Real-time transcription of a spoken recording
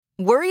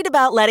Worried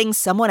about letting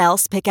someone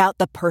else pick out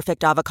the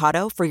perfect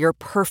avocado for your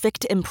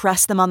perfect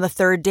impress them on the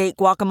third date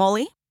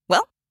guacamole?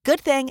 Well, good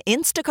thing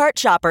Instacart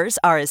shoppers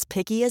are as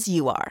picky as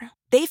you are.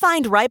 They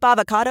find ripe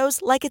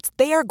avocados like it's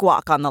their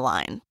guac on the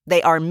line.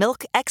 They are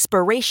milk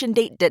expiration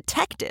date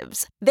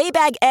detectives. They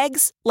bag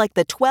eggs like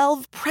the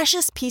 12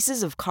 precious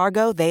pieces of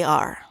cargo they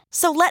are.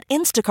 So let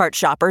Instacart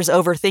shoppers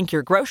overthink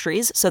your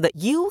groceries so that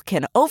you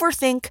can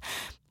overthink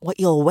what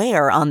you'll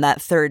wear on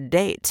that third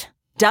date.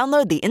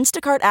 Download the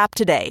Instacart app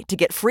today to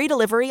get free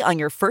delivery on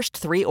your first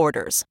 3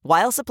 orders,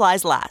 while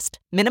supplies last.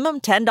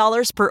 Minimum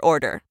 $10 per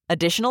order.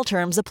 Additional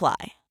terms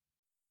apply.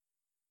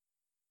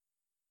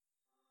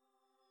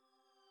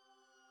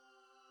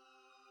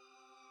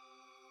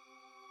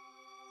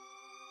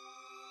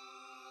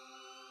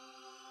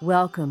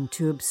 Welcome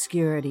to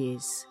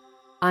Obscurities.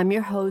 I'm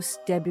your host,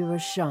 Debbie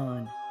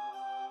Rashawn.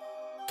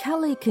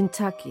 Kelly,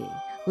 Kentucky,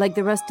 like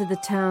the rest of the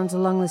towns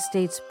along the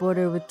state's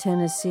border with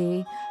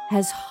Tennessee,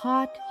 has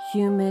hot,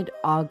 humid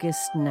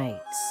August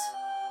nights.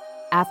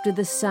 After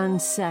the sun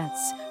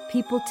sets,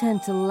 people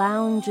tend to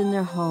lounge in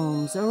their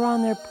homes or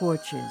on their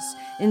porches,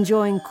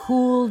 enjoying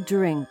cool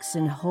drinks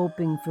and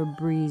hoping for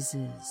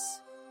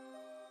breezes.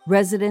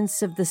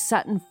 Residents of the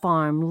Sutton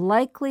farm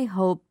likely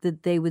hoped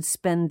that they would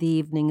spend the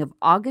evening of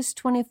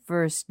August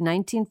 21st,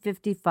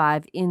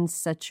 1955 in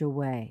such a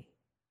way.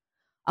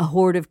 A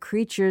horde of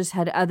creatures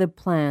had other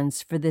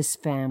plans for this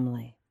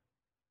family.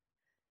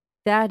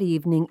 That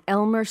evening,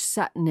 Elmer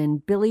Sutton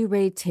and Billy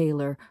Ray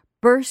Taylor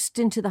burst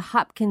into the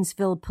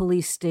Hopkinsville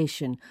police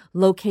station,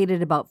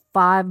 located about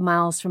 5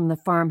 miles from the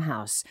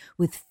farmhouse,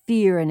 with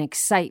fear and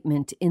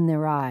excitement in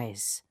their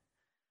eyes.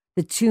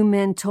 The 2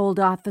 men told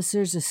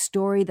officers a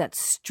story that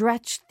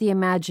stretched the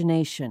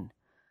imagination.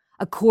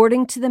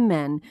 According to the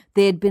men,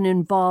 they had been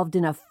involved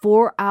in a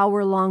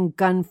 4-hour-long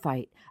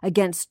gunfight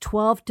against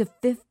 12 to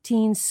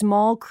 15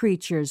 small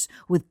creatures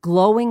with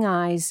glowing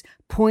eyes,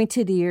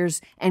 pointed ears,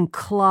 and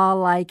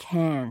claw-like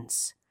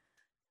hands.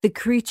 The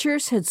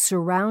creatures had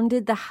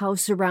surrounded the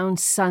house around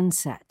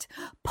sunset,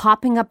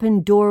 popping up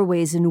in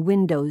doorways and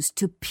windows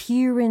to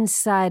peer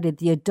inside at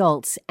the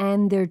adults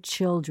and their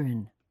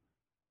children.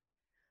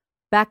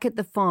 Back at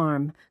the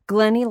farm,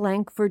 Glennie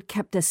Langford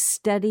kept a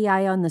steady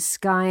eye on the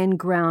sky and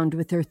ground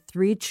with her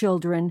 3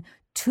 children,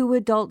 2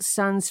 adult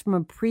sons from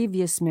a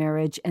previous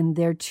marriage, and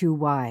their 2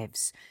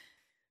 wives.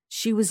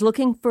 She was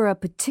looking for a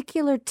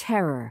particular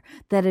terror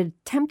that had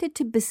attempted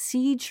to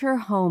besiege her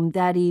home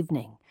that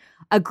evening,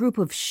 a group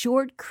of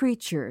short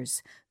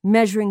creatures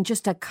measuring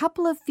just a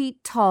couple of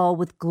feet tall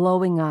with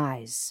glowing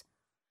eyes.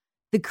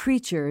 The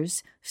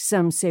creatures,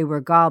 some say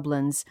were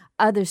goblins,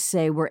 others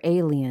say were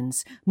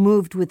aliens,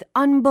 moved with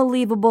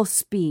unbelievable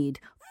speed,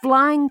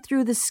 flying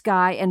through the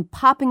sky and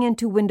popping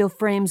into window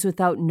frames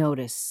without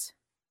notice.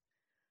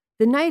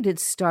 The night had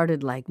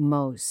started like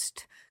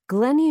most.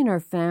 Glennie and her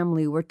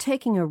family were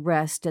taking a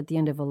rest at the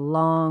end of a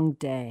long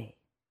day.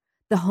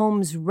 The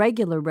home's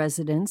regular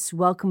residents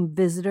welcomed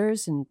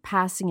visitors and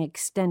passing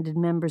extended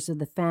members of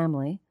the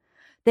family.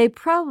 They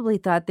probably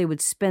thought they would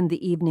spend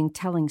the evening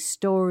telling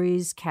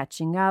stories,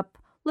 catching up,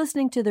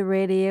 listening to the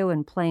radio,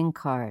 and playing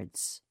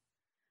cards.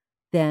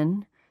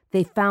 Then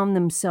they found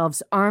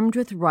themselves armed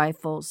with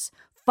rifles,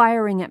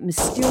 firing at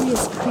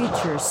mysterious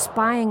creatures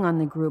spying on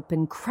the group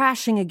and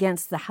crashing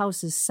against the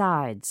house's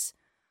sides.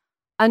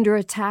 Under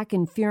attack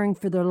and fearing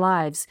for their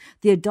lives,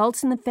 the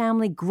adults in the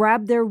family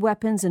grabbed their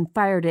weapons and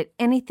fired at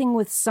anything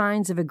with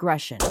signs of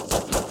aggression.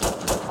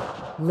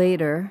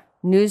 Later,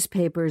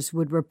 newspapers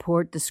would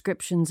report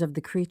descriptions of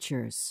the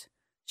creatures.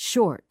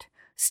 Short,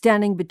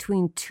 standing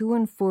between 2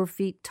 and 4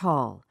 feet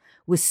tall,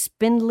 with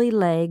spindly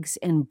legs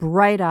and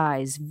bright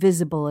eyes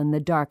visible in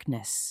the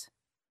darkness.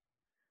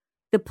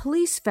 The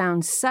police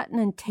found Sutton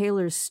and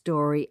Taylor's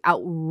story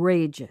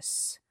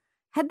outrageous.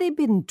 Had they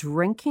been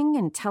drinking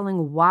and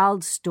telling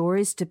wild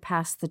stories to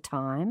pass the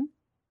time?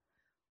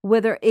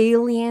 Whether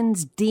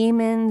aliens,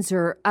 demons,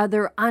 or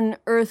other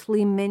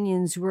unearthly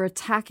minions were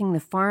attacking the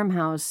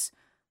farmhouse,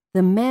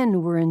 the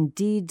men were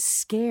indeed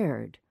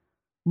scared.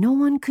 No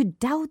one could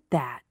doubt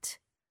that.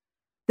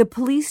 The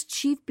police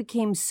chief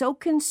became so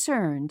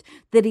concerned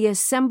that he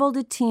assembled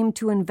a team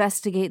to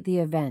investigate the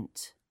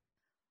event.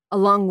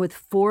 Along with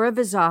 4 of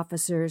his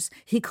officers,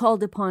 he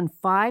called upon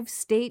 5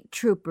 state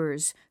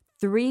troopers,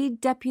 3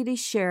 deputy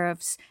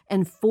sheriffs,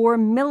 and 4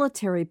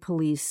 military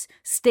police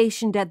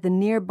stationed at the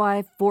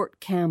nearby Fort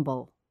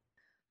Campbell.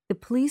 The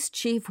police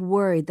chief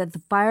worried that the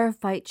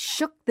firefight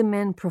shook the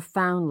men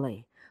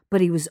profoundly,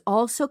 but he was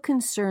also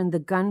concerned the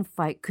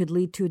gunfight could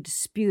lead to a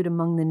dispute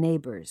among the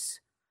neighbors.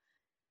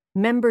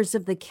 Members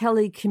of the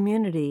Kelly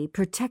community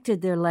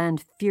protected their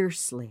land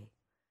fiercely.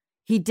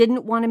 He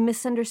didn't want a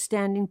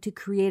misunderstanding to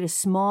create a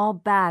small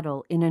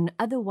battle in an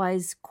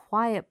otherwise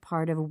quiet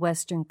part of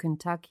western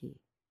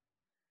Kentucky.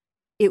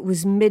 It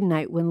was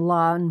midnight when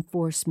law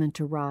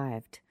enforcement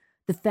arrived.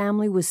 The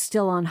family was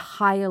still on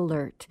high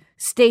alert,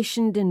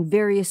 stationed in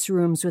various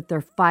rooms with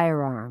their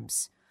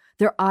firearms,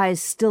 their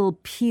eyes still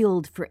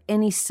peeled for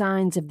any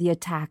signs of the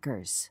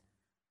attackers.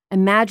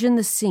 Imagine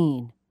the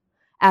scene.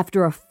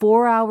 After a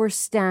 4-hour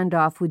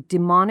standoff with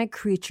demonic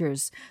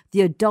creatures,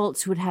 the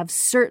adults would have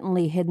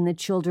certainly hidden the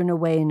children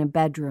away in a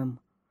bedroom.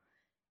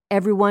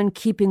 Everyone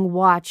keeping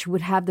watch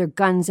would have their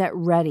guns at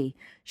ready,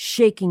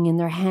 shaking in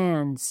their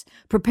hands,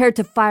 prepared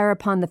to fire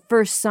upon the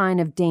first sign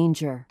of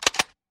danger.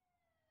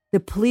 The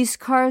police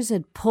cars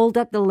had pulled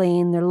up the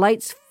lane, their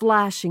lights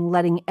flashing,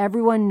 letting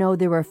everyone know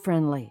they were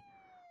friendly.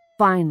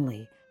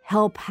 Finally,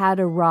 help had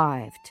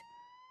arrived.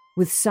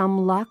 With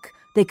some luck,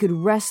 they could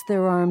rest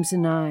their arms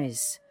and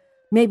eyes,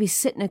 maybe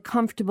sit in a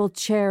comfortable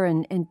chair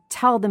and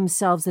tell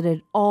themselves that it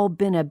had all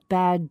been a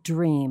bad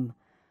dream.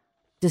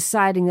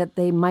 Deciding that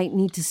they might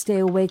need to stay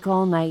awake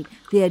all night,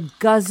 they had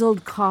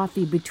guzzled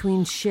coffee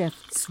between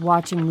shifts,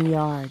 watching the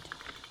yard.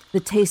 The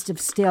taste of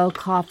stale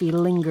coffee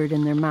lingered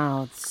in their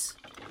mouths.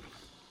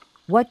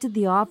 What did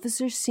the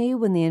officers see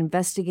when they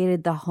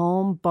investigated the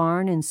home,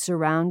 barn, and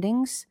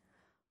surroundings?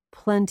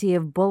 Plenty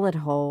of bullet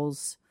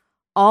holes.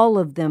 All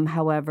of them,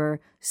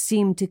 however,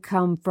 seemed to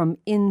come from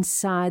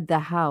inside the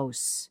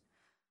house.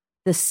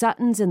 The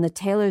Suttons and the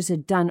Taylors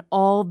had done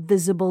all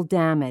visible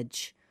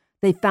damage.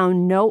 They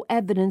found no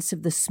evidence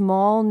of the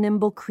small,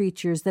 nimble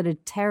creatures that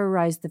had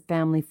terrorized the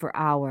family for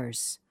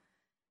hours.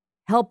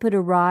 Help had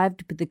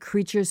arrived, but the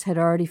creatures had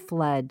already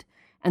fled,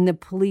 and the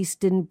police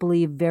didn't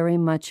believe very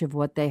much of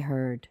what they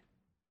heard.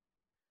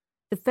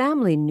 The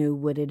family knew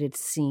what it had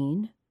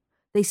seen.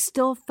 They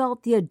still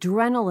felt the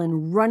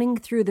adrenaline running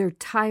through their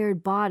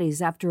tired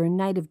bodies after a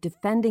night of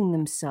defending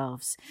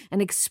themselves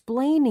and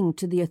explaining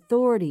to the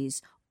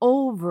authorities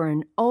over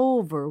and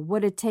over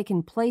what had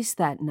taken place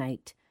that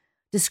night,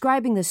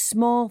 describing the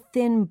small,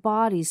 thin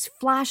bodies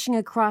flashing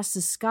across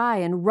the sky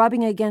and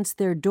rubbing against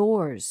their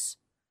doors.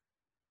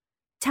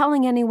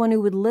 Telling anyone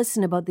who would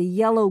listen about the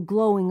yellow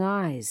glowing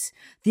eyes,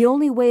 the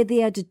only way they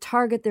had to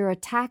target their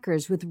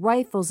attackers with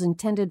rifles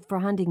intended for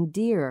hunting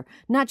deer,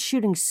 not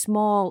shooting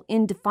small,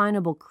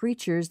 indefinable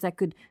creatures that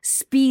could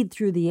speed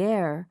through the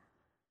air.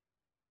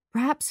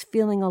 Perhaps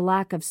feeling a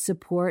lack of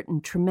support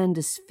and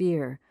tremendous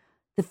fear,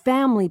 the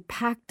family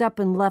packed up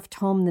and left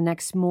home the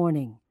next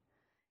morning.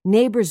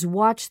 Neighbors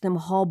watched them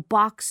haul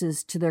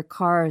boxes to their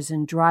cars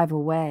and drive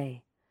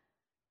away.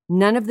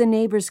 None of the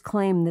neighbors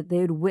claimed that they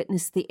had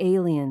witnessed the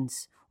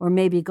aliens, or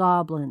maybe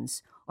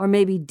goblins, or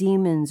maybe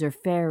demons or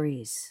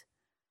fairies.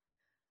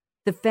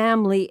 The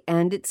family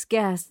and its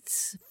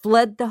guests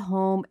fled the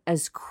home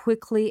as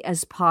quickly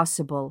as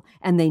possible,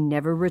 and they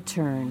never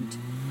returned.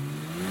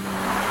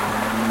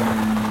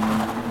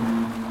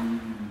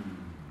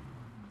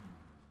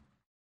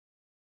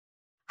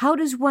 How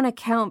does one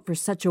account for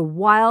such a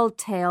wild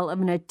tale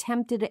of an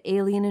attempted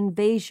alien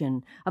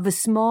invasion of a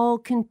small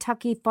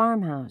Kentucky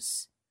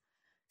farmhouse?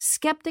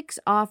 Skeptics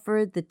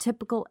offered the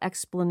typical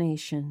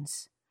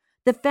explanations.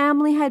 The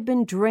family had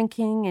been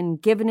drinking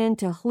and given in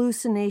to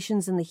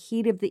hallucinations in the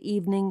heat of the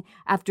evening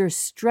after a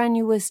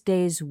strenuous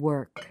day's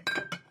work.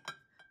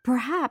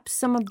 Perhaps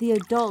some of the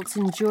adults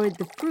enjoyed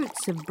the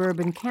fruits of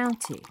Bourbon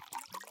County.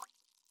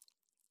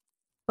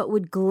 But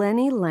would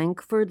Glennie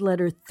Langford let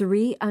her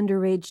 3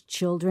 underage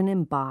children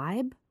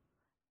imbibe?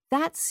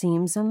 That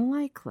seems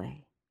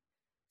unlikely.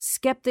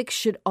 Skeptics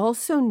should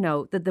also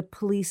note that the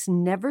police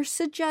never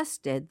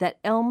suggested that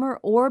Elmer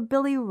or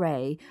Billy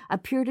Ray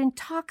appeared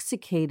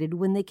intoxicated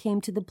when they came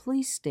to the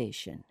police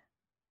station.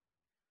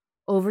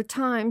 Over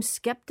time,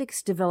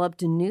 skeptics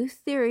developed a new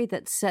theory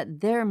that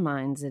set their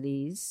minds at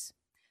ease.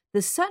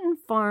 The Sutton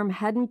farm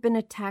hadn't been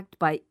attacked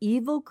by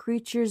evil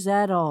creatures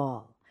at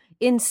all.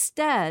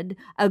 Instead,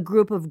 a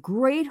group of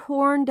great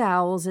horned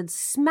owls had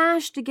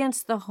smashed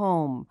against the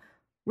home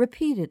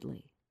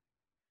repeatedly.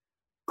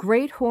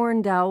 Great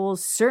horned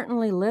owls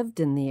certainly lived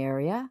in the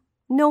area.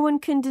 No one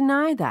can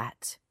deny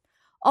that.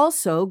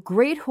 Also,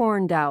 great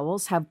horned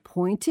owls have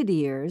pointed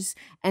ears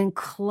and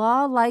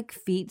claw-like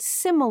feet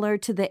similar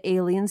to the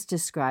aliens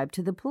described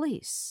to the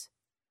police.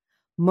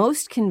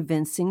 Most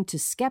convincing to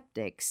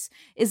skeptics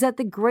is that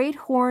the great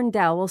horned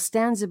owl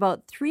stands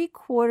about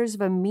 3/4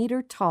 of a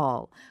meter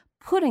tall,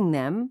 putting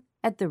them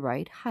at the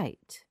right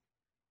height.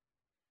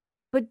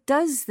 But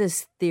does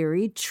this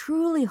theory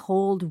truly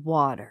hold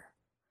water?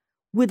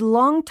 Would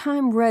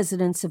longtime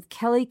residents of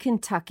Kelly,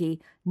 Kentucky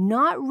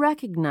not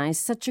recognize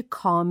such a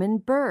common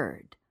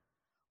bird?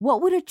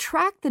 What would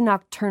attract the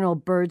nocturnal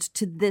birds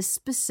to this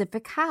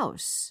specific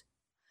house?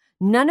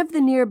 None of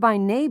the nearby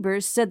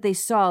neighbors said they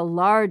saw a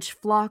large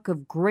flock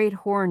of great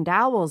horned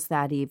owls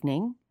that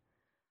evening.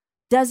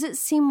 Does it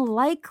seem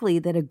likely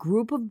that a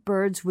group of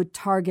birds would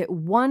target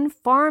one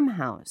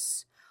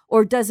farmhouse?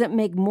 Or does it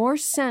make more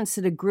sense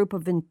that a group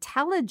of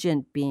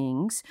intelligent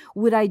beings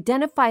would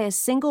identify a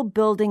single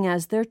building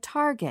as their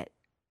target?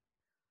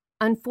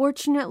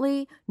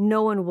 Unfortunately,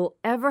 no one will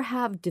ever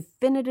have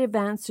definitive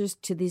answers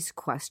to these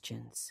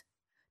questions.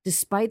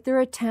 Despite their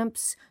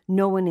attempts,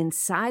 no one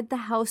inside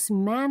the house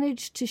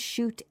managed to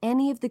shoot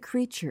any of the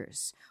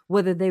creatures,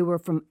 whether they were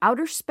from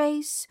outer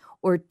space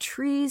or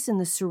trees in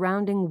the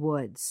surrounding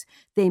woods.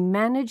 They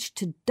managed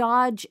to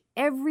dodge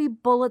every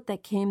bullet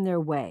that came their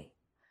way.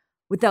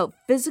 Without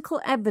physical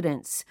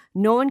evidence,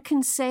 no one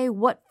can say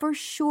what for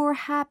sure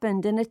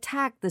happened and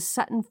attacked the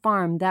Sutton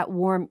farm that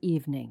warm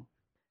evening.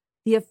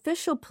 The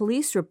official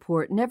police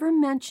report never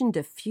mentioned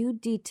a few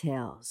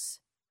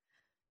details.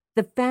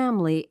 The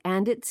family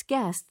and its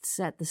guests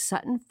at the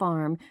Sutton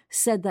farm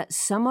said that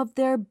some of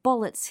their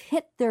bullets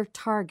hit their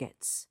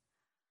targets.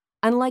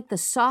 Unlike the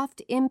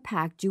soft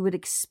impact you would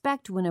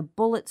expect when a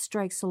bullet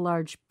strikes a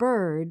large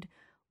bird,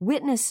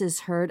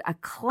 witnesses heard a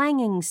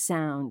clanging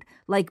sound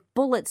like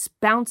bullets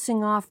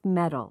bouncing off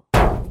metal.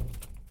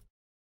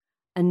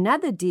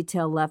 Another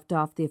detail left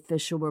off the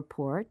official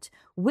report,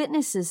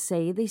 witnesses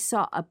say they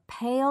saw a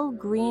pale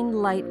green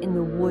light in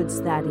the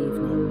woods that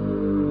evening.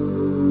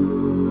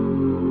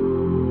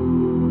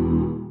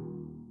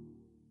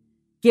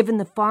 Given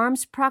the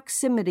farm's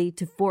proximity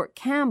to Fort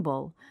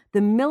Campbell,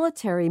 the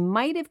military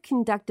might have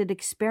conducted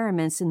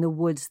experiments in the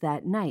woods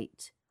that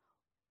night.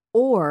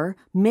 Or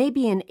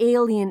maybe an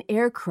alien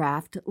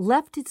aircraft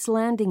left its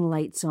landing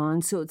lights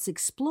on so its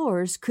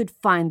explorers could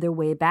find their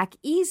way back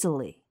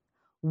easily.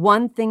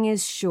 One thing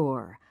is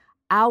sure,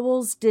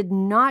 owls did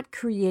not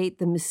create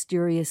the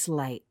mysterious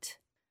light.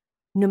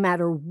 No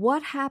matter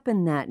what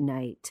happened that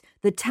night,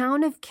 the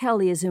town of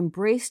Kelly has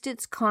embraced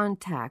its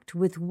contact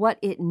with what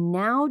it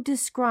now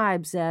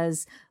describes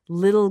as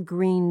little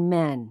green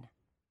men.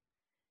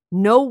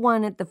 No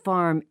one at the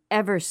farm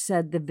ever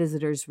said the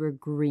visitors were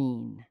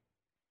green.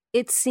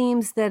 It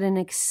seems that an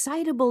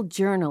excitable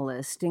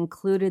journalist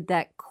included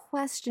that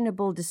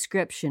questionable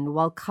description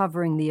while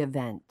covering the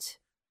event.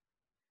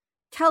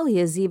 Kelly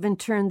has even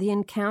turned the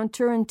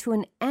encounter into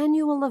an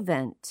annual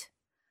event,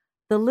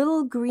 the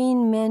Little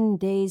Green Men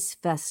Days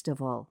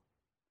Festival.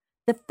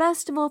 The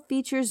festival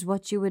features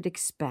what you would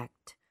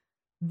expect.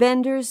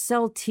 Vendors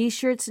sell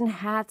t-shirts and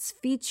hats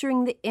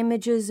featuring the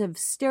images of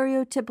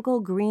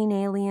stereotypical green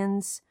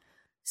aliens.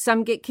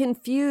 Some get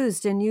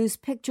confused and use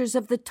pictures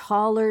of the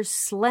taller,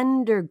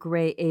 slender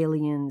gray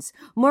aliens,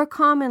 more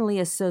commonly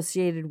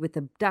associated with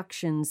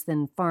abductions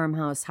than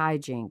farmhouse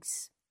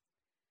hijinks.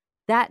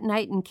 That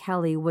night in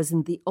Kelly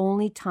wasn't the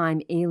only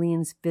time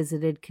aliens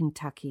visited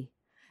Kentucky.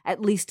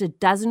 At least a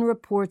dozen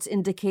reports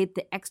indicate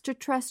the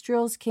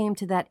extraterrestrials came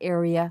to that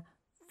area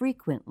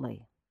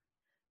frequently.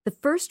 The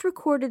first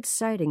recorded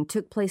sighting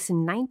took place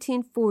in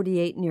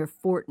 1948 near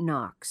Fort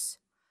Knox.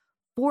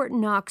 Fort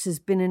Knox has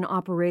been in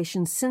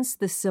operation since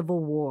the Civil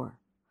War.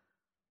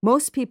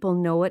 Most people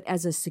know it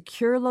as a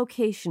secure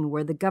location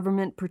where the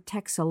government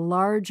protects a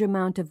large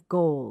amount of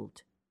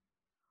gold.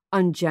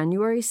 On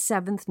January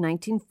 7,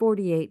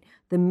 1948,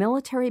 the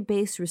military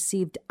base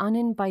received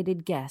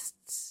uninvited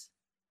guests.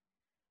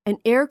 An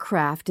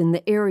aircraft in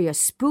the area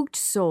spooked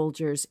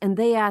soldiers, and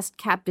they asked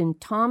Captain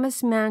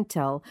Thomas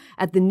Mantell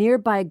at the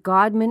nearby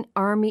Godman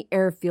Army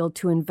Airfield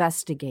to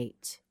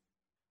investigate.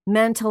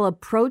 Mantell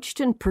approached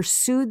and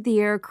pursued the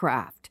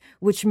aircraft,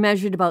 which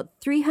measured about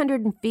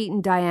 300 feet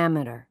in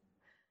diameter.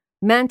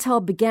 Mantell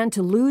began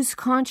to lose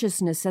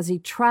consciousness as he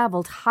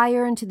traveled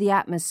higher into the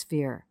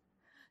atmosphere.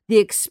 The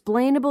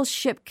explainable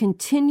ship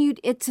continued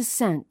its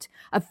ascent,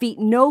 a feat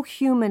no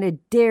human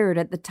had dared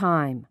at the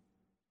time.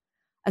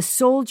 A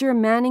soldier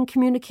manning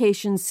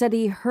communications said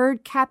he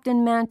heard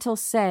Captain Mantell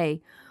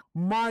say,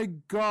 "My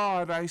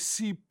God, I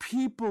see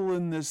people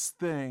in this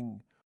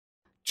thing,"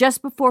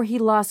 just before he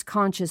lost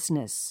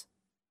consciousness.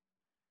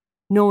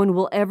 No one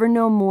will ever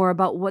know more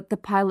about what the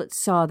pilot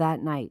saw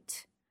that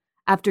night.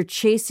 After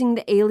chasing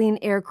the alien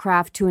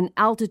aircraft to an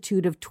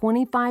altitude of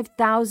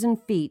 25,000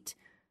 feet,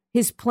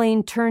 his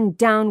plane turned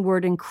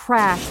downward and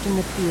crashed in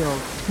the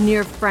field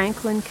near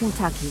Franklin,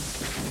 Kentucky.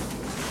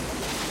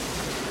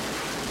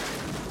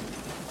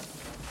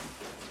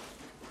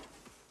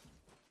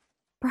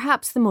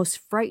 Perhaps the most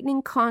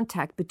frightening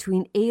contact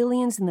between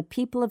aliens and the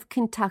people of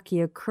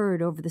Kentucky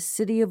occurred over the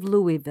city of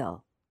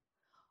Louisville.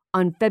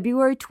 On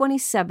February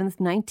 27,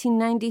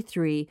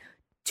 1993,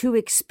 two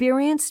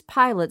experienced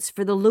pilots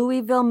for the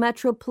Louisville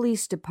Metro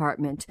Police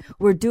Department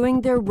were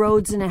doing their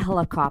roads in a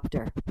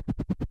helicopter.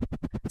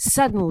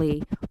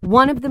 Suddenly,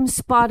 one of them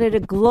spotted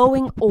a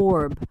glowing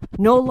orb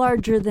no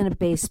larger than a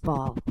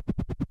baseball.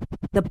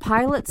 The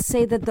pilots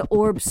say that the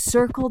orb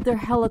circled their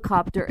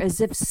helicopter as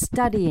if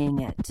studying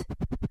it.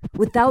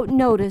 Without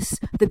notice,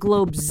 the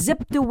globe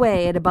zipped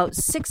away at about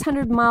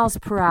 600 miles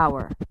per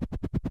hour.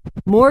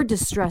 More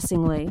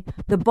distressingly,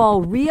 the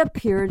ball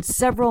reappeared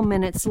several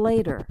minutes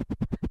later.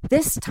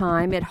 This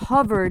time, it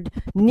hovered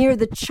near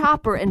the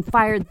chopper and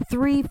fired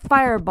 3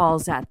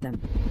 fireballs at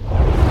them.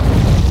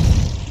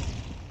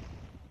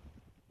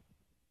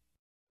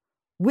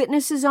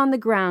 Witnesses on the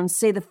ground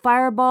say the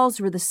fireballs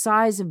were the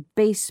size of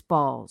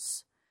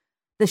baseballs.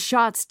 The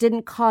shots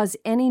didn't cause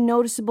any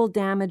noticeable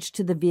damage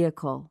to the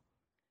vehicle.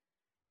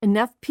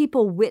 Enough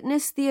people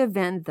witnessed the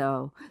event,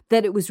 though,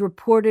 that it was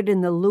reported in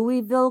the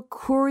Louisville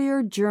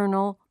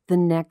Courier-Journal the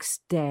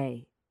next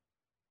day.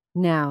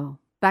 Now,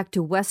 back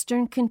to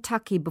Western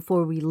Kentucky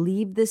before we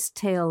leave this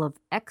tale of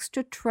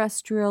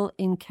extraterrestrial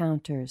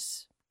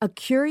encounters. A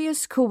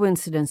curious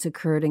coincidence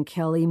occurred in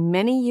Kelly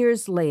many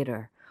years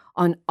later,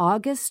 on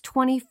August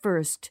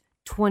 21st,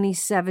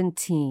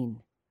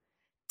 2017.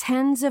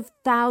 tens of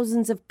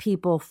thousands of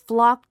people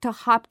flocked to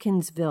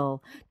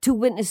Hopkinsville to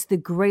witness the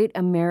great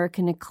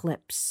American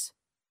eclipse.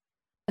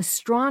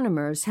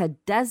 Astronomers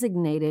had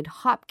designated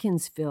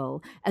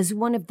Hopkinsville as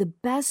one of the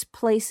best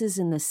places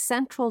in the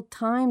Central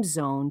Time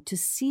Zone to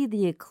see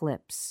the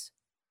eclipse.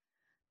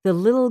 The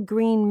Little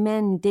Green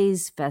Men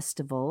Days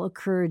Festival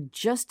occurred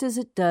just as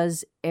it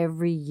does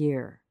every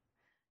year.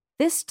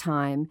 This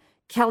time,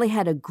 Kelly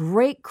had a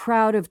great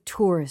crowd of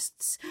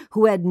tourists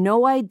who had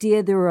no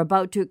idea they were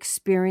about to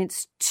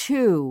experience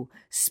two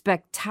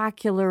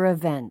spectacular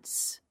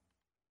events.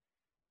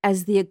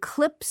 As the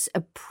eclipse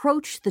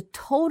approached the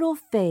total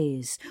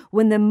phase,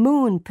 when the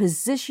moon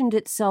positioned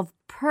itself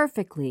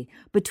perfectly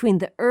between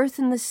the earth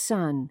and the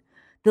sun,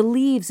 the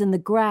leaves and the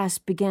grass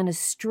began a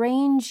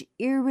strange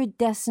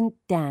iridescent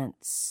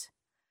dance.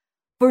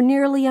 For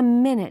nearly a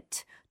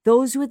minute,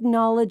 those with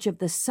knowledge of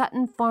the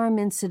Sutton Farm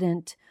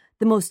incident,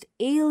 the most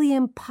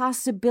alien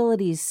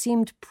possibilities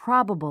seemed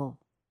probable.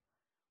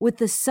 With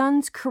the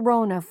sun's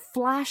corona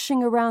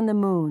flashing around the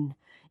moon,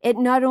 it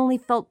not only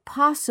felt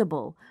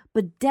possible,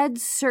 but dead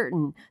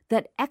certain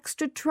that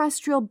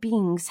extraterrestrial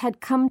beings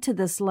had come to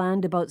this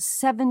land about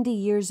 70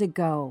 years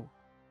ago.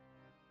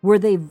 Were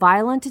they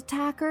violent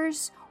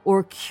attackers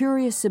or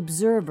curious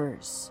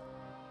observers?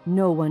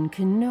 No one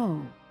can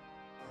know.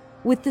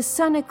 With the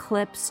sun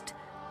eclipsed,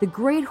 the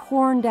great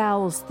horned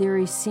owl's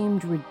theory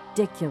seemed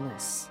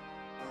ridiculous.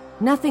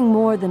 Nothing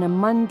more than a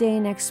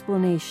mundane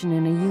explanation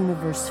in a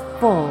universe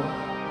full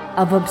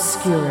of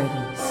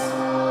obscurities.